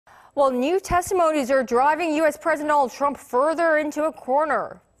Well, new testimonies are driving U.S. President Donald Trump further into a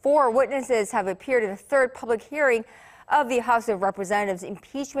corner. 4 witnesses have appeared in the third public hearing of the House of Representatives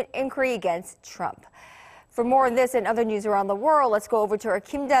impeachment inquiry against Trump. For more on this and other news around the world, let's go over to our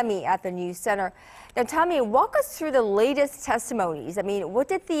Kim Dami at the News Center. Now, Tommy, walk us through the latest testimonies. What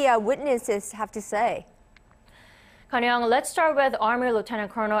did the witnesses have to say? Connyoung, let's start with Army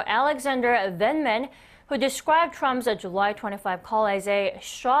Lieutenant Colonel Alexander Vindman, who described Trump's July 25 call as a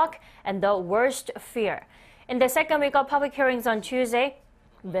shock and the worst fear. In the second week of public hearings on Tuesday,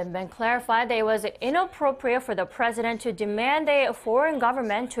 Vindman clarified that it was inappropriate for the president to demand a foreign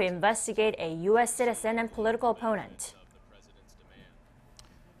government to investigate a U.S. citizen and political opponent.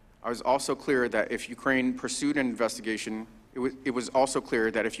 I was also clear that if Ukraine pursued an investigation, it was also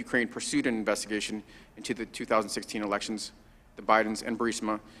clear that if Ukraine pursued an investigation into the 2016 elections, the Bidens and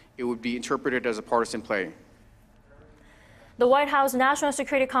Burisma, it would be interpreted as a partisan play. The White House National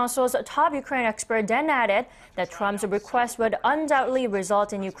Security Council's top Ukraine expert then added that Trump's request would undoubtedly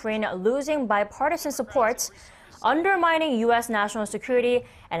result in Ukraine losing bipartisan support, undermining U.S. national security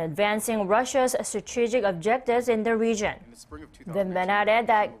and advancing Russia's strategic objectives in the region. Vindman added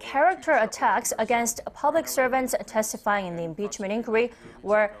that character attacks against public servants testifying in the impeachment inquiry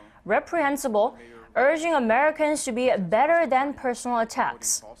were reprehensible, urging Americans to be better than personal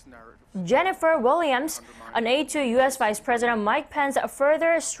attacks. Jennifer Williams, an aide to U.S. Vice President Mike Pence,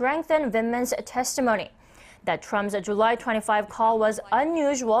 further strengthened Vindman's testimony that Trump's July 25 call was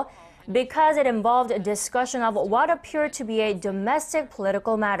unusual because it involved a discussion of what appeared to be a domestic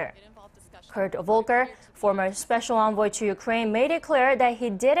political matter. Kurt Volker, former special envoy to Ukraine, made it clear that he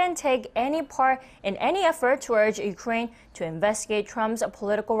didn't take any part in any effort to urge Ukraine to investigate Trump's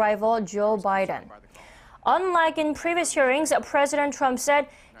political rival, Joe Biden. Unlike in previous hearings, President Trump said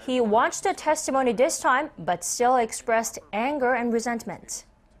he watched the testimony this time, but still expressed anger and resentment.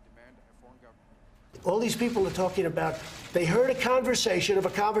 All these people are talking about, they heard a conversation of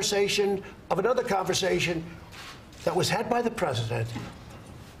another conversation that was had by the president.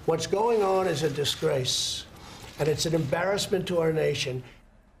 What's going on is a disgrace, and it's an embarrassment to our nation.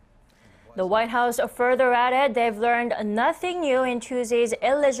 The White House further added they've learned nothing new in Tuesday's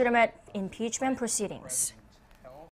illegitimate impeachment proceedings.